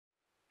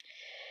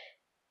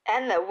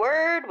And the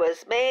Word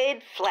was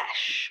made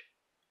flesh.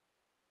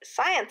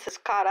 Science has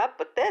caught up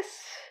with this.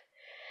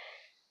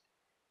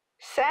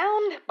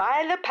 Sound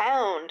by the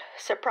pound.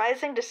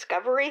 Surprising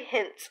discovery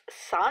hints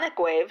sonic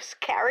waves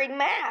carrying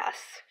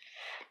mass.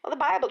 Well, the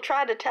Bible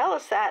tried to tell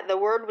us that the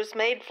Word was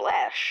made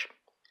flesh.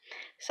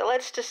 So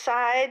let's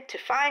decide to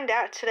find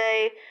out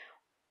today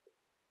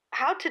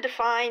how to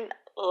define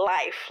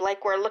life,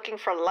 like we're looking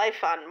for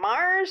life on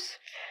Mars.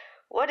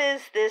 What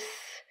is this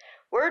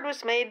Word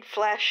was made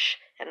flesh,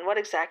 and what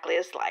exactly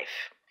is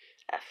life?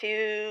 A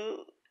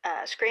few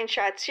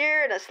screenshots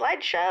here and a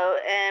slideshow,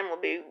 and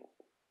we'll be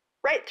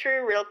right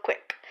through real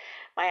quick.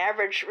 My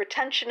average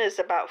retention is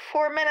about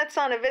 4 minutes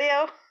on a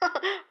video,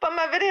 but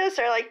my videos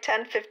are like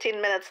 10-15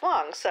 minutes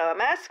long, so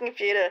I'm asking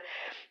for you to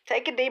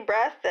take a deep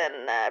breath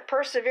and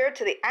persevere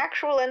to the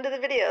actual end of the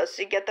video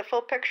so you get the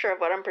full picture of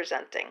what I'm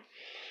presenting.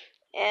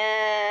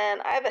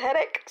 And I have a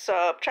headache, so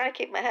I'm trying to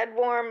keep my head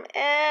warm,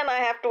 and I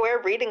have to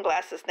wear reading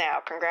glasses now.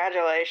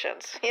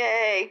 Congratulations.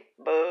 Yay.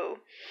 Boo.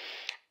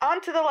 On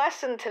to the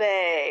lesson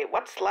today.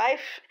 What's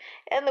life?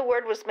 And the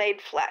Word was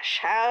made flesh.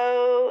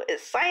 How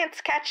is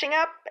science catching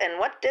up? And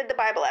what did the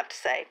Bible have to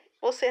say?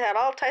 We'll see how it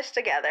all ties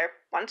together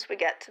once we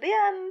get to the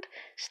end.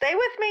 Stay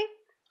with me.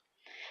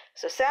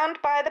 So sound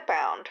by the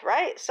pound,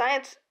 right?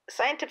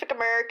 Scientific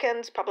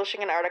Americans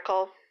publishing an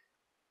article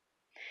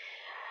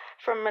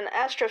from an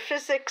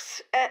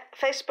astrophysics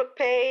Facebook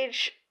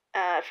page.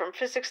 From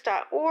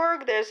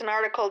physics.org, there's an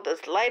article,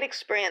 Does Light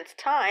Experience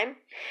Time?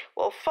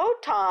 Well,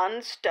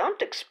 photons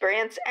don't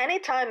experience any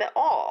time at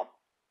all.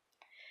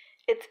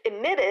 It's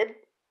emitted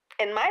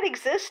and might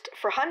exist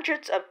for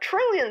hundreds of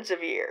trillions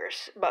of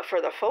years, but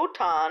for the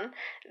photon,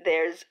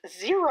 there's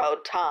zero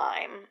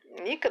time.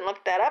 You can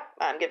look that up.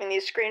 I'm giving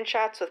these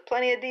screenshots with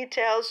plenty of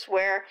details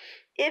where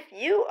if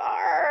you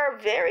are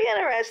very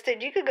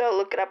interested, you could go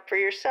look it up for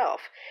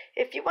yourself.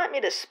 If you want me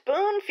to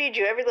spoon feed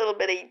you every little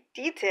bit of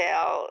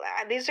detail,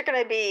 these are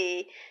going to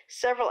be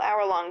several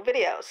hour-long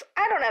videos.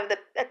 I don't have the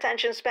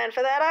attention span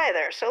for that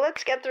either, so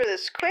let's get through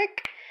this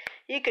quick.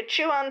 You could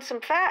chew on some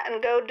fat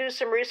and go do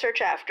some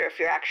research after if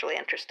you're actually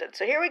interested.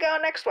 So here we go,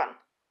 next one.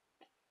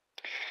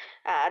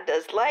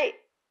 Does light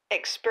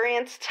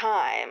experience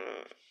time?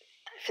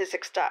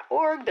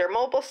 Physics.org, their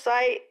mobile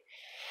site.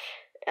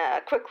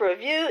 Quick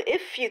review,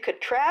 if you could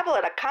travel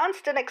at a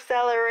constant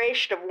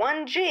acceleration of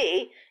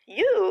 1g,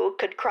 you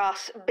could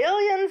cross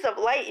billions of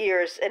light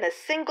years in a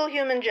single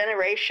human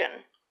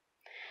generation.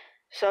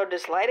 So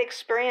does light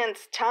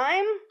experience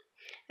time?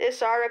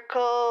 This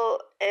article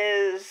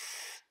is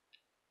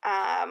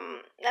a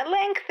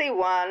lengthy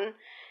one.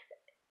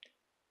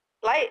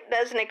 Light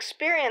doesn't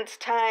experience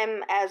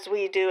time as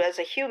we do as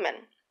a human.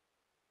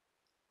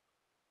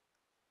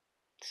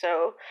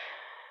 So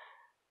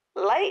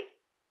light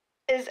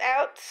is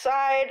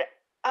outside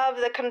of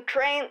the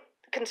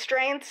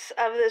constraints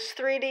of this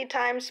 3D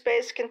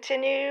time-space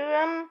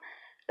continuum.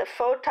 The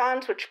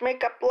photons which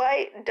make up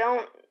light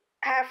don't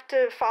have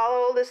to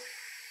follow the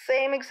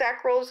same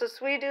exact rules as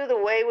we do, the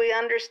way we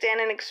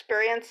understand and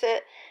experience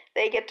it.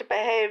 They get to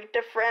behave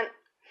different.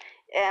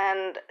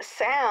 And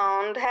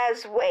sound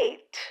has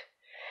weight.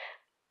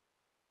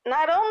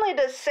 Not only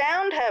does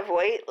sound have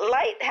weight,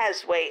 light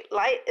has weight.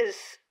 Light is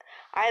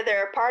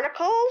either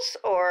particles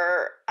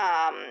or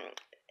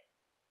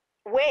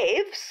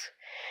waves,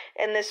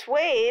 and this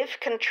wave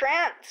can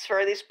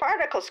transfer, these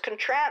particles can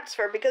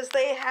transfer because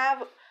they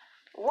have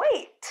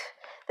weight.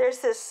 There's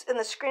this, in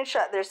the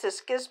screenshot, there's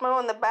this gizmo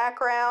in the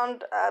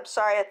background. I'm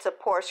sorry, it's a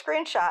poor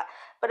screenshot,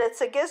 but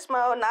it's a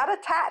gizmo not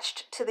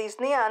attached to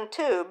these neon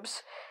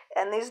tubes,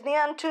 and these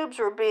neon tubes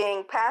were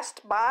being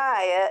passed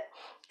by it,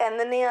 and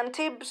the neon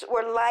tubes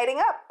were lighting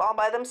up all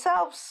by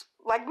themselves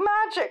like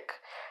magic.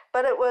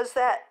 But it was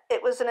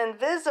an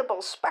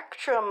invisible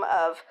spectrum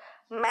of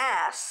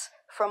mass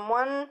from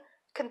one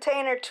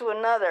container to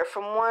another,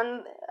 from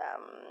one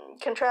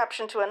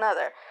contraption to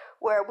another,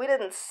 where we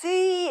didn't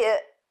see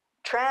it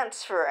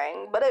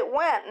transferring, but it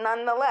went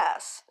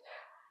nonetheless.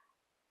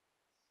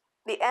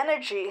 The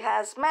energy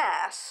has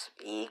mass.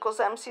 E equals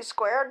mc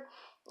squared.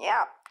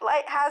 Yeah,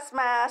 light has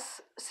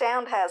mass,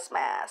 sound has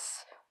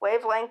mass,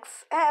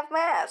 wavelengths have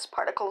mass,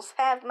 particles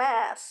have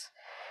mass.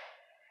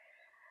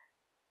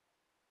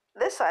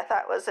 This I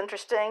thought was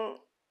interesting.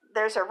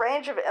 There's a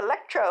range of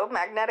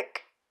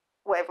electromagnetic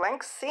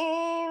wavelengths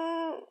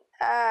seen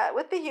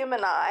with the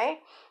human eye,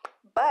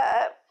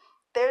 but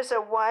there's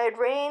a wide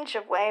range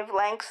of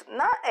wavelengths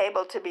not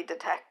able to be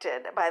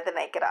detected by the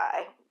naked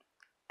eye.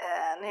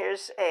 And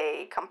here's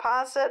a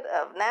composite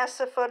of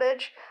NASA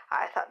footage.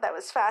 I thought that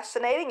was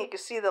fascinating. You can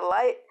see the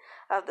light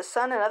of the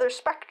sun and other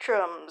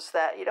spectrums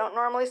that you don't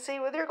normally see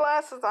with your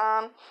glasses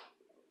on,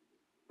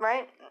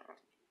 right?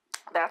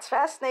 That's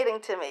fascinating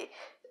to me.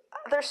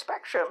 Other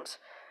spectrums,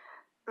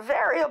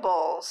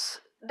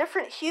 variables,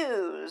 different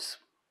hues,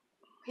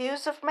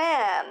 hues of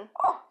man.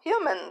 Oh,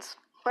 humans.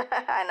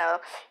 I know,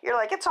 you're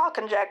like, it's all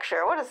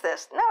conjecture. What is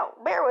this? No,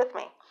 bear with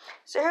me.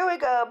 So here we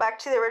go, back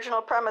to the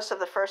original premise of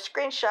the first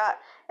screenshot.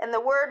 And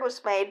the Word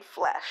was made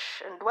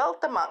flesh and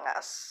dwelt among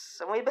us,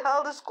 and we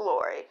beheld his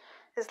glory,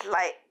 his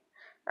light,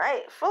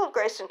 right? Full of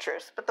grace and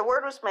truth. But the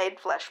Word was made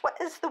flesh. What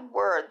is the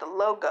Word, the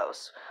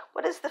Logos?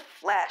 What is the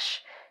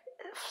flesh?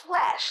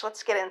 Flesh.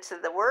 Let's get into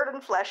the Word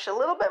and flesh a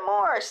little bit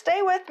more.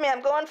 Stay with me.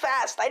 I'm going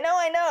fast. I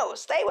know.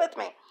 Stay with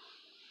me.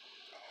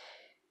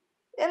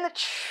 In the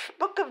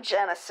book of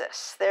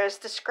Genesis, there's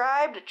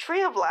described a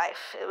tree of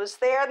life. It was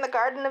there in the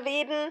Garden of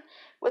Eden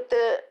with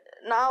the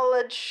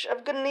knowledge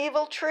of good and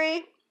evil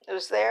tree. It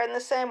was there in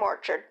the same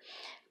orchard.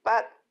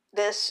 But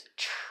this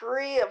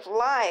tree of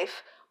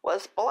life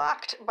was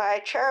blocked by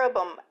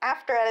cherubim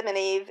after Adam and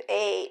Eve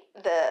ate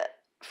the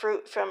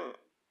fruit from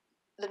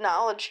the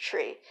knowledge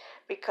tree,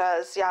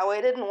 because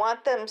Yahweh didn't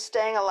want them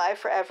staying alive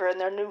forever in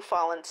their new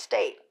fallen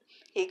state.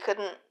 He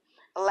couldn't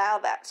allow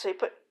that, so he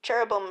put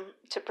cherubim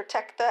to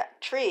protect that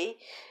tree.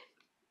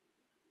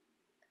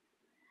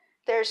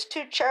 There's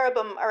 2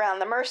 cherubim around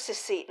the mercy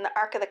seat in the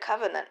Ark of the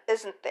Covenant,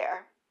 isn't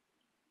there?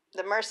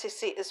 The mercy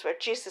seat is where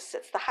Jesus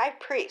sits, the high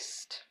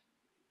priest.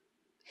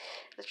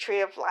 The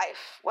tree of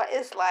life. What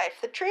is life?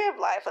 The tree of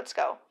life. Let's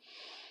go.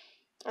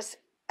 It's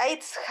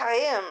Eitz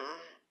Chaim,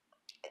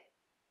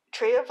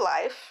 tree of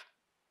life.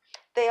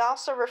 They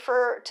also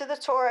refer to the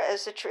Torah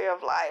as the tree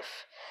of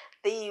life.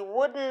 The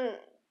wooden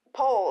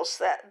poles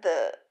that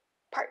the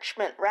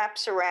parchment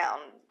wraps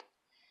around.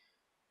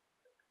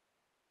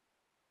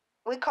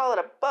 We call it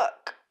a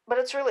book, but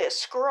it's really a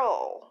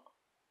scroll.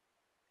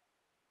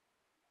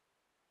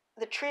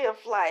 The tree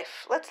of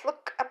life. Let's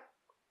look up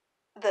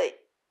the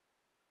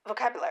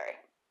vocabulary.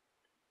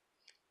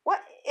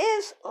 What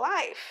is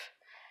life?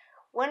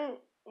 When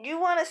you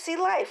want to see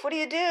life, what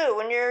do?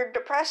 When you're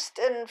depressed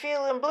and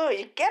feeling blue,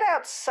 you get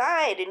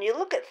outside and you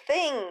look at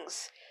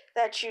things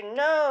that you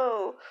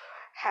know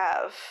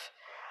have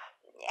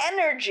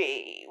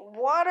energy,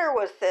 water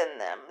within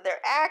them.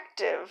 They're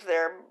active,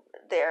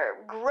 they're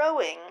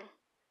growing.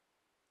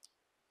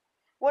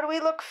 What are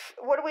we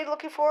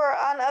looking for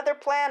on other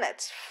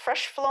planets?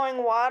 Fresh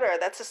flowing water.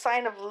 That's a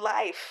sign of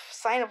life.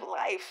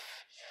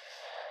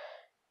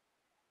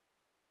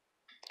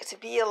 To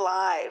be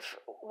alive.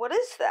 What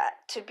is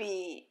that? To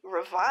be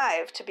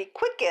revived, to be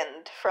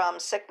quickened from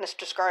sickness,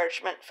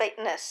 discouragement,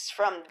 faintness,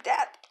 from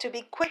death, to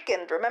be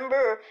quickened.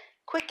 Remember,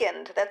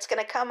 quickened. That's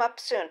going to come up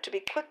soon. To be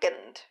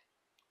quickened.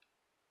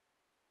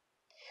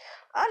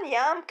 On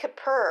Yom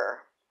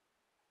Kippur,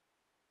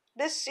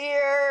 this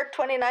year,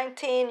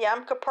 2019,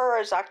 Yom Kippur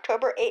is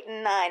October 8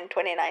 and 9,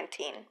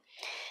 2019.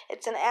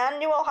 It's an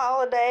annual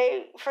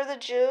holiday for the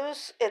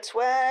Jews. It's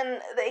when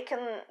they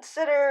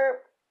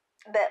consider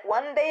that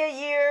one day a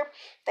year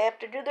they have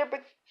to do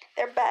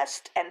their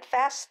best and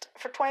fast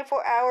for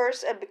 24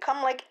 hours and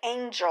become like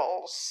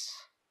angels,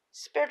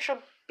 spiritual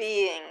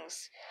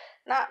beings,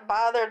 not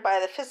bothered by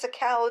the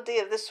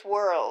physicality of this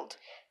world,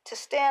 to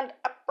stand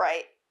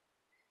upright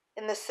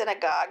in the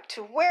synagogue,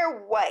 to wear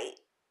white,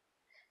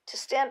 to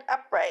stand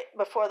upright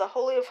before the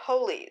Holy of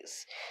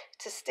Holies,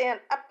 to stand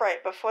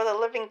upright before the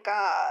living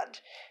God,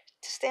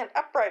 to stand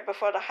upright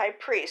before the high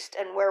priest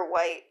and wear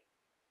white.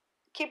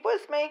 Keep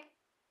with me.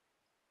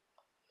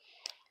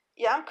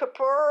 Yom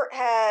Kippur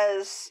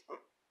has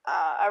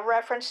a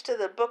reference to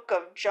the book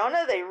of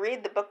Jonah. They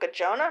read the book of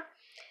Jonah.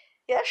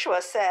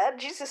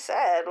 Jesus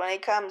said, when he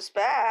comes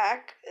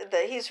back,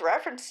 that he's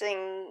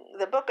referencing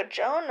the book of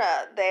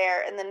Jonah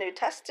there in the New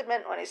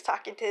Testament when he's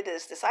talking to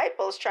his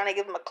disciples, trying to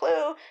give them a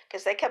clue,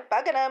 because they kept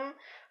bugging him,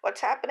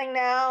 what's happening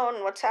now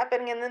and what's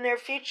happening in the near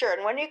future,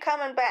 and when are you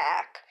coming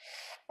back?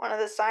 One of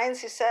the signs,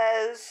 he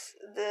says,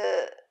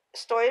 the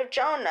story of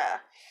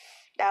Jonah.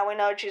 Now we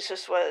know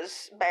Jesus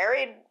was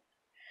buried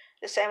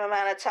the same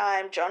amount of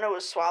time Jonah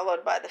was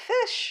swallowed by the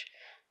fish.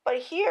 But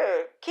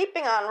here,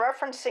 keeping on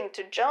referencing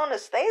to Jonah,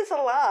 stays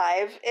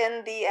alive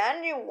in the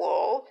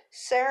annual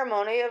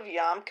ceremony of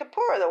Yom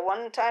Kippur, the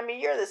one time a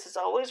year this is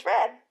always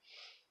read.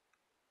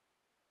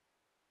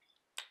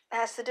 It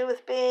has to do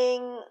with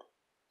being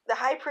the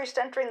high priest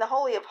entering the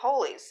Holy of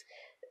Holies.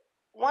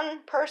 One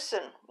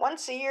person,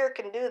 once a year,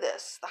 can do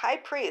this. The high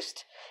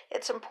priest.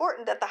 It's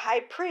important that the high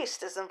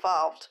priest is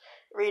involved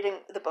reading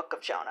the book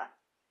of Jonah.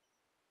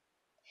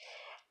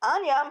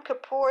 On Yom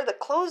Kippur, the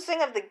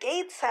closing of the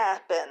gates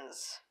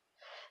happens.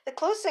 The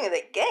closing of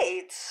the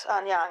gates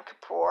on Yom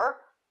Kippur,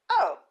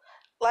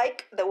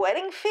 like the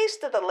wedding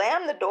feast of the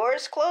Lamb, the door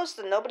is closed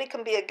and nobody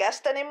can be a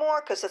guest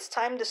anymore because it's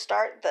time to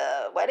start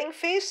the wedding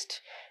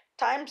feast.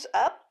 Time's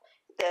up.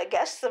 The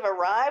guests have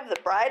arrived.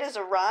 The bride has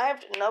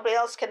arrived. Nobody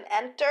else can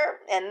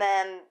enter. And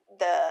then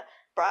the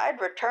bride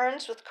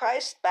returns with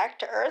Christ back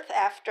to earth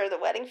after the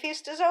wedding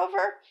feast is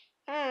over.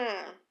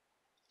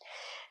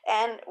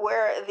 And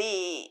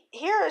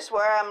here's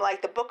where I'm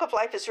like, the book of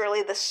life is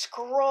really the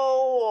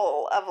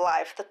scroll of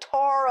life, the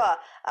Torah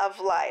of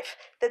life,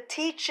 the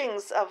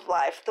teachings of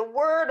life, the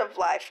word of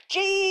life,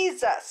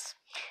 Jesus.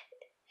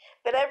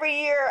 But every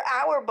year,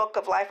 our book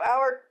of life,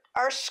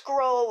 our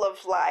scroll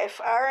of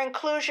life, our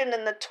inclusion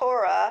in the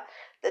Torah,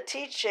 the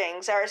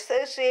teachings, our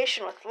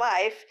association with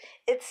life,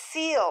 it's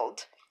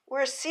sealed.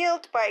 We're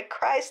sealed by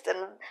Christ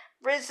and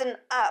risen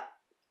up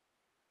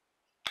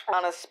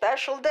on a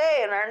special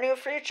day in our new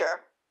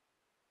future.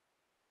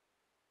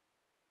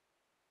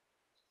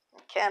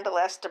 candle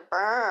has to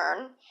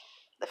burn.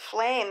 The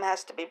flame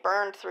has to be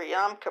burned through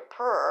Yom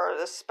Kippur,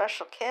 this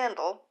special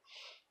candle.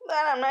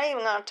 Then I'm not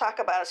even going to talk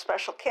about a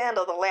special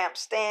candle, the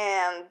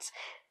lampstands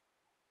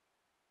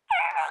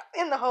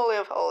in the Holy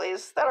of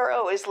Holies that are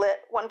always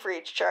lit, one for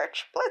each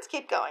church. But let's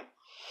keep going.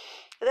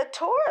 The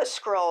Torah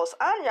scrolls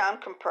on Yom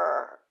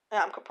Kippur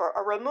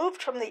are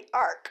removed from the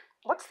ark.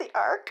 What's the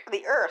ark?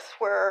 The earth,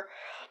 where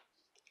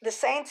the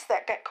saints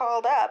that get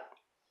called up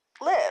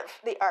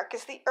live. The ark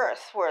is the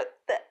earth,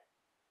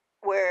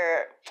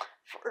 where,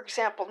 for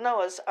example,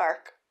 Noah's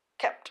ark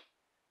kept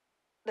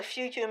the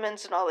few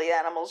humans and all the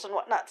animals and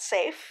whatnot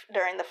safe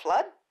during the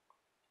flood.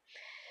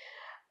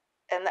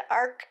 And the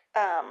ark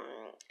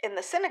in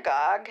the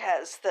synagogue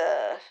has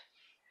the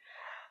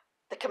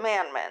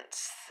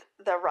commandments,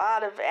 the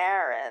rod of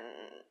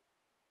Aaron,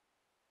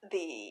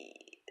 the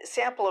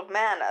sample of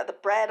manna, the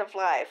bread of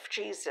life,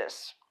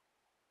 Jesus,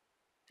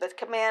 the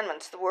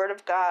commandments, the word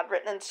of God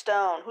written in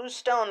stone. Whose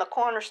stone? The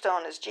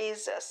cornerstone is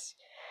Jesus.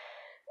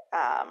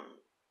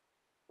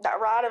 That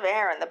rod of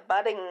Aaron, the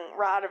budding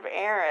rod of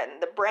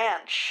Aaron, the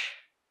branch,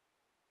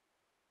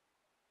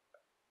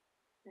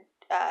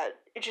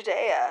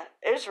 Judea,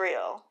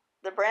 Israel,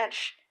 the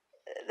branch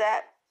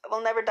that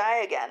will never die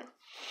again.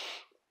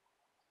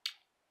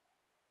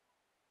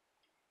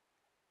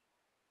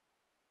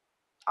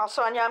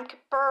 Also on Yom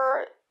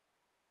Kippur,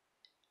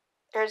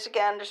 here's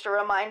again just a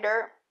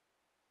reminder,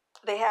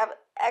 they have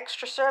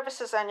extra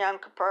services on Yom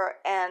Kippur,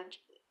 and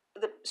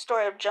the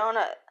story of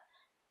Jonah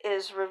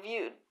is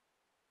reviewed.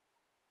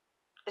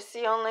 It's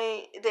the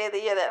only day of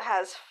the year that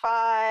has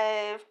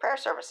 5 prayer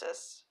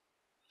services.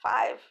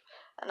 5,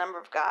 a number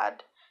of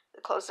God,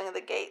 the closing of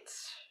the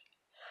gates,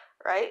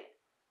 right?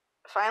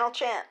 Final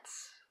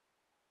chance.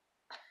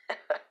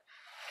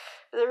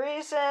 The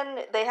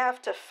reason they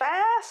have to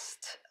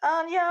fast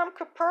on Yom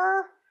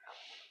Kippur,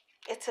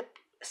 it's a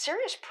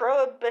serious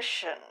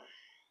prohibition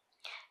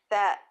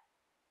that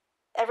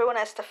everyone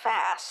has to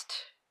fast.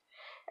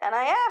 And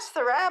I asked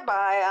the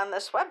rabbi on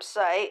this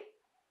website,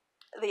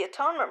 the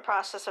atonement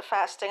process of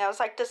fasting, I was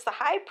like, does the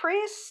high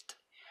priest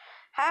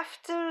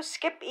have to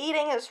skip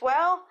eating as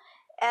well?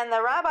 And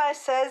the rabbi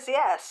says,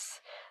 yes,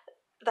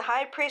 the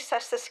high priest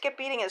has to skip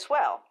eating as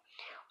well.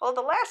 Well,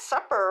 the Last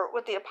Supper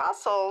with the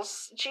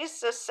apostles,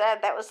 Jesus said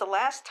that was the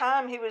last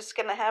time he was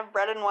going to have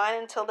bread and wine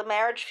until the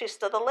marriage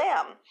feast of the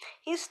Lamb.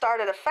 He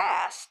started a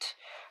fast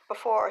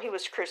before he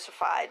was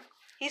crucified.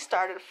 He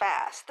started a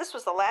fast. This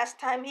was the last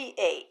time he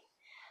ate.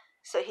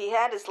 So he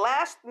had his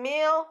last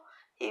meal.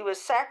 He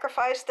was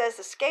sacrificed as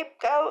a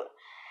scapegoat.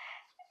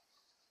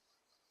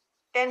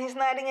 And he's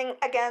not eating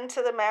again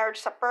to the marriage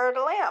supper of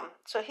the Lamb.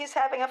 So he's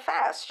having a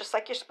fast, just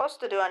like you're supposed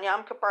to do on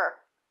Yom Kippur.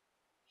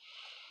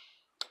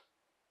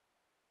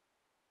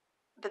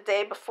 The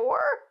day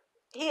before,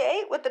 he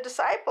ate with the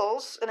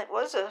disciples, and it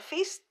was a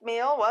feast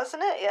meal,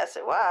 wasn't it? Yes,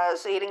 it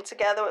was. Eating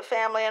together with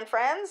family and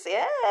friends.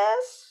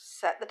 Yes.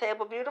 Set the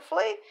table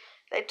beautifully.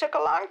 They took a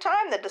long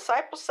time. The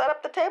disciples set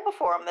up the table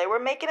for him. They were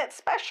making it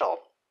special.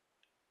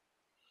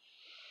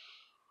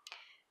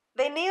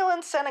 They kneel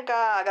in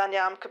synagogue on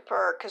Yom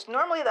Kippur, because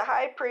normally the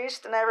high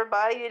priest and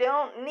everybody, you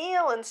don't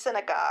kneel in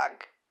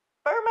synagogue.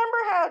 But remember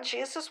how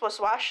Jesus was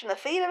washing the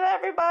feet of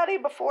everybody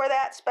before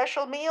that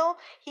special meal?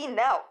 He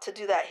knelt to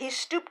do that. He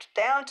stooped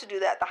down to do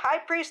that. The high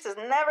priest is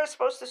never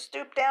supposed to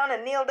stoop down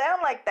and kneel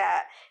down like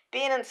that,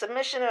 being in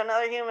submission to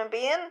another human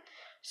being.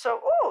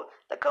 So,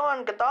 the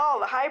Kohen Gadol,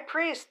 the high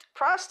priest,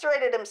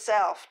 prostrated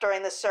himself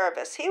during the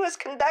service. He was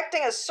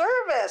conducting a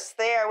service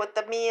there with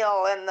the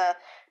meal and the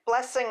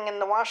blessing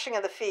and the washing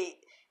of the feet.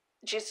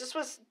 Jesus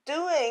was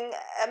doing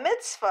a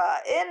mitzvah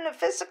in a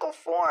physical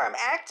form,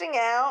 acting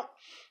out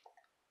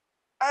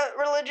a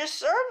religious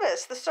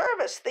service, the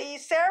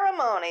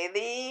ceremony,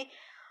 the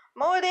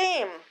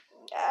moedim,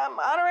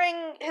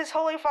 honoring his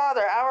Holy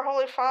Father, our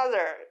Holy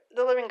Father,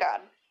 the living God.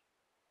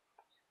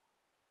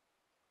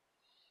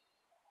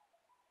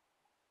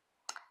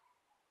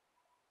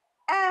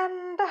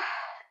 And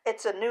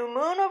it's a new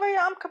moon over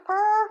Yom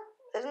Kippur.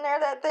 Isn't there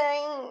that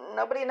thing?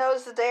 Nobody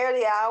knows the day or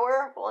the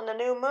hour. Well, in the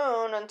new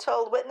moon,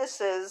 until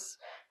witnesses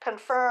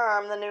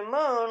confirm the new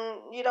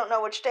moon, you don't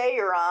know which day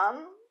you're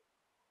on.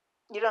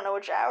 You don't know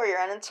which hour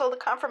you're in until the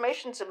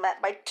confirmations are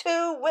met by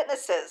 2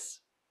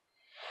 witnesses.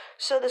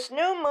 So this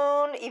new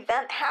moon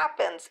event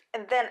happens,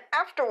 and then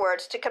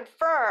afterwards, to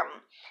confirm,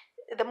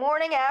 the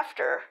morning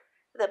after,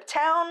 the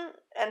town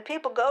and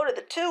people go to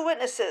the 2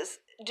 witnesses.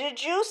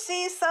 Did you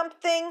see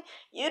something?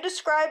 You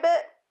describe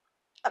it.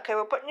 Okay,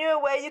 we're putting you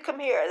away. You come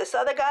here. This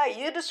other guy,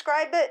 you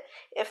describe it.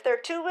 If their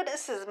 2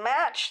 witnesses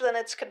match, then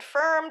it's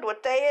confirmed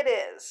what day it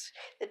is.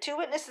 The 2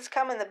 witnesses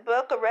come in the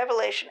book of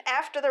Revelation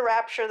after the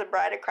rapture of the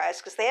bride of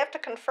Christ, because they have to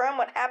confirm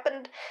what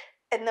happened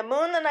in the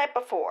moon the night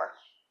before.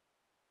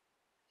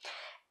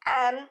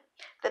 And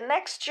the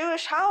next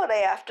Jewish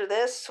holiday after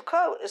this,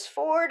 Sukkot, is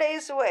 4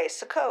 days away.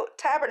 Sukkot,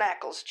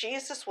 tabernacles.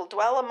 Jesus will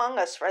dwell among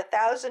us for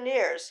 1,000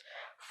 years.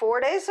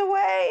 4 days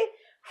away,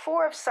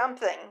 4 of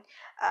something.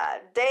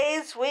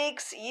 Days,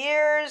 weeks,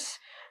 years.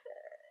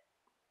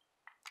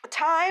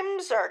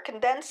 times are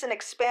condensed and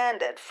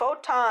expanded.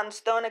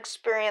 Photons don't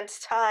experience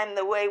time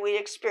the way we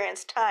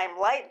experience time.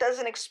 Light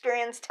doesn't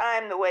experience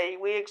time the way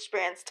we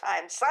experience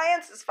time.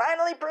 Science is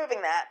finally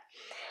proving that.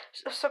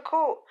 So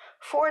cool.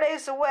 4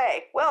 days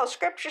away. Well,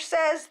 scripture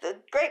says the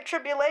great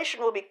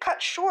tribulation will be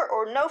cut short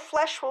or no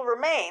flesh will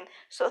remain.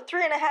 So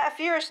 3.5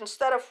 years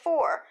instead of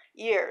 4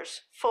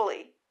 years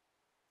fully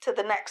to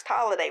the next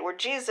holiday where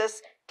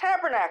Jesus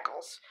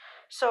tabernacles.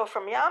 So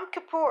from Yom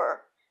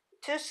Kippur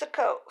to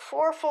Sukkot,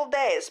 4 full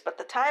days, but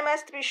the time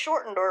has to be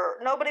shortened or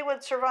nobody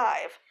would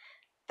survive.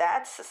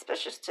 That's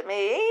suspicious to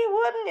me.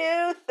 Wouldn't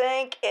you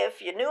think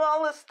if you knew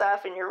all this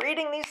stuff and you're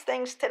reading these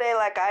things today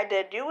like I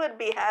did, you would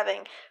be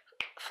having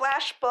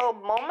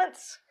flashbulb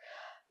moments?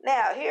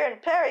 Now, here in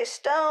Perry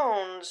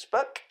Stone's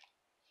book,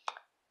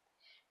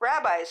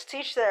 rabbis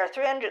teach there are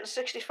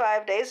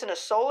 365 days in a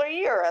solar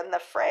year, and the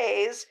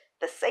phrase,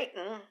 the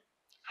Satan,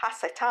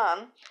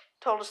 ha-Satan,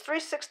 told us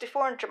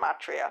 364 in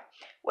gematria.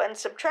 When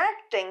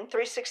subtracting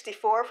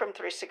 364 from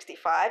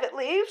 365, it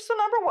leaves the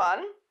number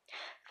 1.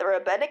 The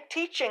rabbinic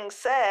teaching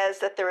says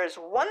that there is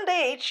 1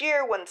 day each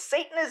year when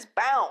Satan is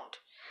bound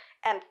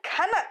and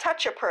cannot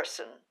touch a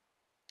person,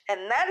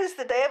 and that is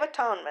the Day of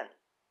Atonement.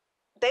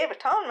 Day of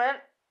Atonement,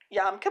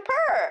 Yom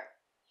Kippur.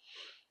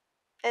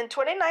 In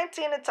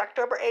 2019, it's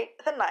October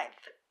 8th and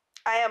 9th.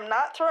 I am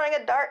not throwing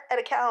a dart at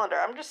a calendar.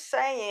 I'm just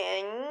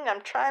saying,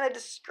 I'm trying to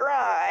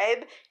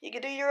describe. You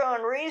can do your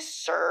own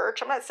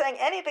research. I'm not saying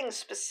anything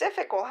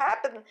specific will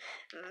happen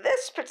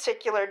this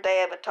particular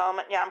Day of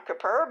Atonement, Yom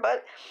Kippur,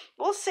 but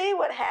we'll see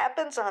what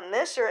happens on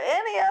this or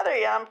any other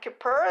Yom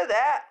Kippur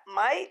that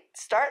might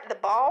start the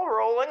ball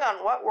rolling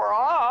on what we're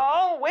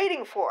all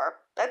waiting for.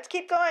 Let's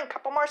keep going. A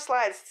couple more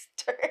slides.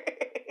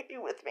 Stay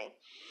with me.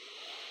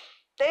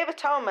 Day of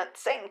Atonement.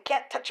 Satan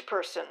can't touch a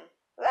person.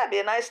 That'd be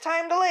a nice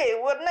time to leave,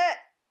 wouldn't it?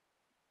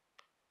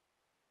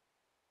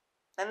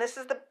 And this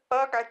is the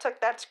book. I took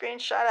that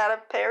screenshot out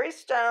of Perry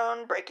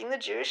Stone, Breaking the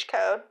Jewish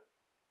Code.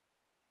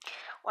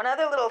 One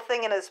other little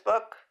thing in his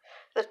book,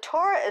 the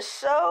Torah is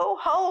so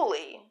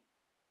holy.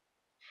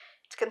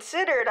 It's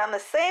considered on the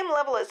same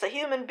level as a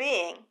human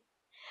being.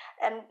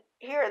 And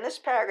here in this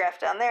paragraph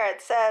down there,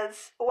 it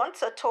says,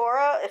 once a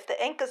Torah, if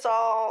the ink is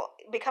all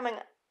becoming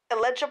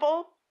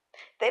illegible,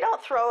 they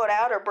don't throw it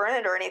out or burn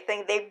it or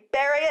anything. They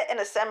bury it in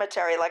a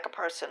cemetery like a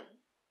person.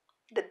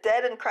 The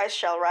dead in Christ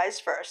shall rise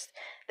first.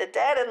 The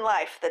dead in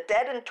life, the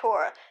dead in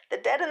Torah, the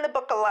dead in the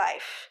book of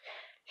life.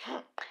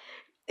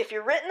 If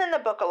you're written in the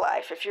book of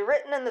life, if you're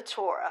written in the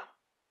Torah,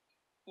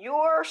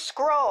 your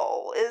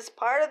scroll is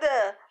part of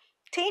the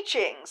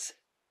teachings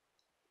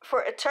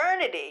for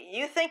eternity.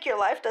 You think your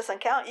life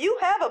doesn't count? You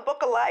have a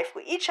book of life.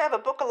 We each have a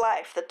book of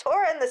life. The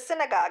Torah in the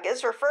synagogue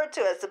is referred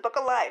to as the book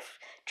of life,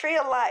 tree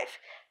of life.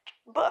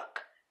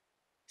 Book,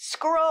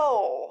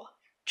 scroll,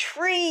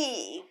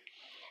 tree,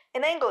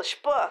 in English,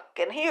 book,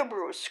 in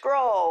Hebrew,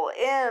 scroll,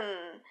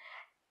 in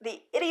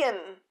the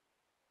idiom,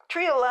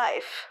 tree of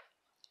life.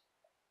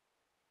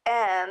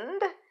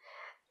 And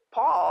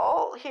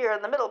Paul, here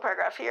in the middle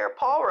paragraph here,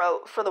 Paul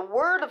wrote, for the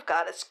word of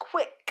God is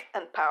quick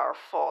and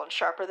powerful and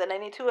sharper than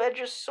any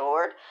two-edged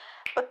sword.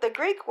 But the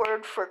Greek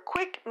word for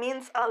quick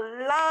means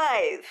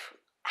alive.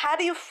 How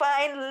do you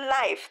find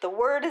life? The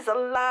word is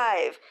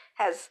alive,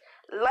 has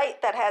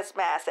light that has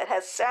mass. It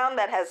has sound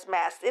that has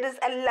mass. It is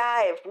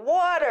alive.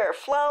 Water,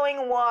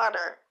 flowing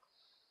water.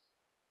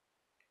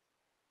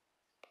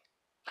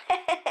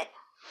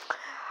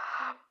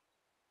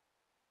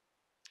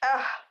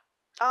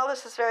 All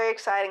this is very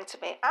exciting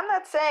to me. I'm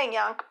not saying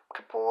Yom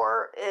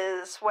Kippur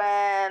is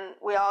when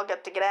we all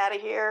get to get out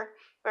of here,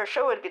 but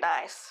sure would be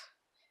nice.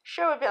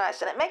 Sure would be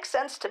nice. And it makes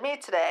sense to me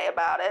today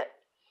about it.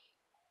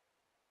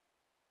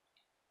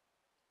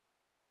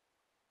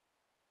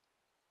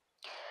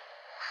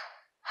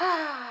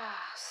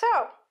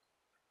 So,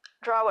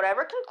 draw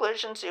whatever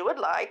conclusions you would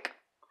like.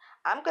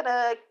 I'm going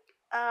to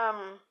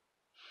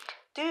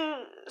do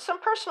some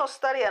personal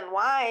study on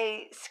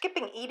why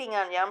skipping eating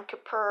on Yom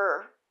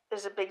Kippur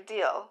is a big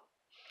deal.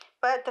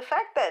 But the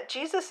fact that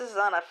Jesus is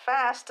on a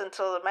fast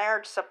until the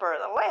marriage supper of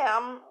the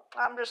Lamb,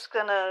 I'm just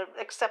going to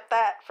accept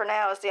that for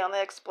now as the only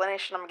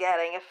explanation I'm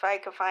getting. If I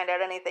can find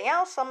out anything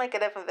else, I'll make a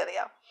different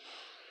video.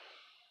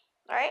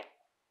 Alright?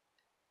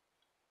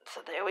 So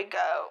there we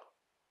go.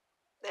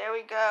 There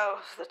we go.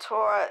 The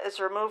Torah is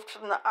removed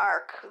from the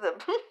ark.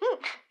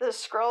 The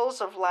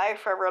scrolls of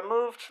life are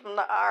removed from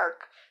the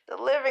ark.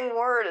 The living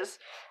word is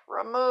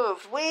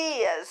removed.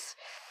 We, as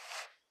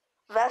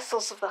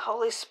vessels of the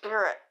Holy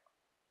Spirit,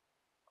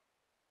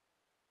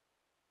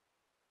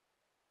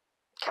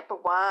 cup of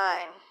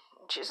wine.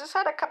 Jesus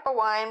had a cup of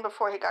wine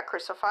before he got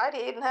crucified.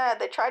 He even had,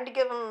 they tried to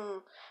give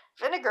him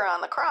vinegar on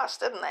the cross,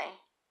 didn't they?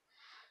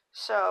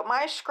 So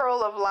my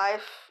scroll of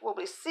life will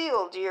be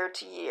sealed year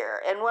to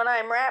year. And when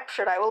I'm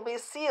raptured, I will be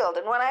sealed.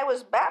 And when I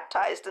was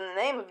baptized in the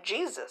name of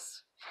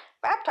Jesus,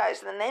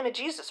 baptized in the name of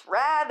Jesus,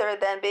 rather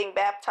than being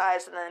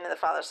baptized in the name of the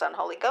Father, Son,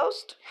 Holy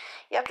Ghost,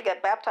 you have to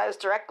get baptized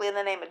directly in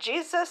the name of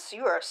Jesus.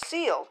 You are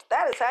sealed.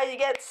 That is how you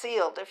get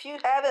sealed. If you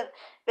haven't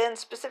been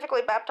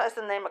specifically baptized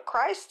in the name of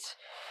Christ,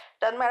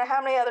 Doesn't matter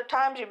how many other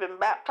times you've been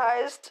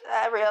baptized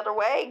every other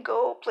way.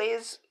 Go,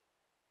 please,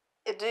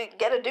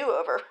 get a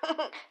do-over.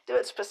 Do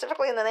it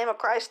specifically in the name of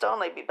Christ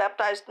only. Be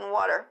baptized in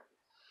water.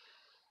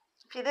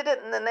 If you did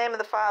it in the name of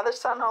the Father,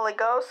 Son, Holy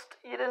Ghost,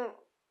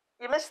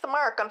 you missed the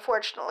mark,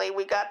 unfortunately.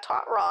 We got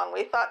taught wrong.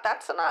 We thought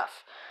that's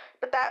enough.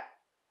 But that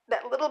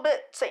little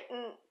bit,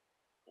 Satan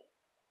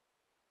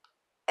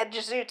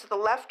edges you to the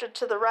left or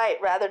to the right,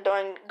 rather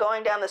than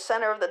going down the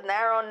center of the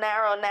narrow,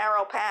 narrow,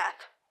 narrow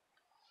path.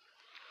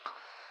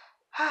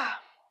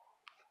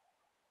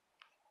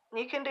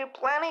 You can do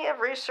plenty of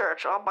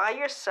research all by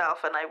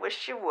yourself, and I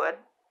wish you would.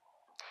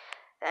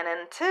 And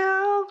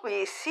until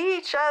we see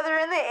each other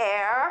in the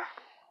air,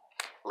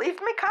 leave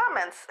me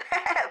comments,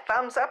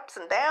 thumbs ups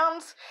and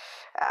downs,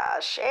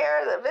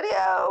 share the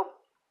video.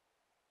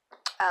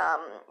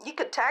 You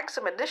could tag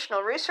some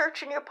additional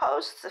research in your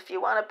posts if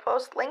you want to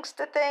post links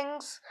to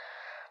things.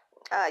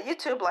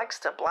 YouTube likes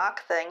to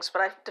block things,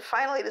 but I've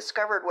finally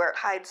discovered where it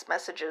hides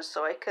messages,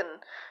 so I can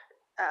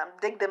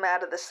dig them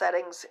out of the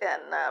settings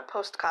and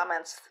post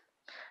comments.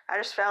 I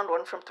just found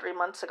one from 3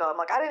 months ago. I'm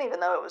like, I didn't even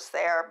know it was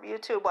there.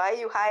 YouTube, why are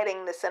you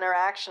hiding this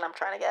interaction I'm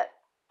trying to get?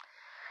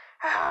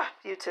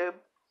 YouTube.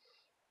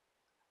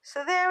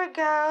 So there we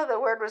go. The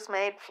Word was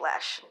made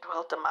flesh and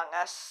dwelt among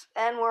us.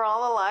 And we're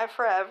all alive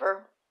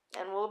forever.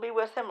 And we'll be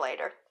with him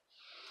later.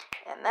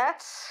 And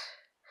that's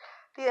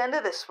the end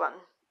of this one.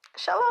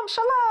 Shalom,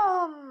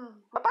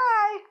 shalom.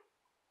 Bye-bye.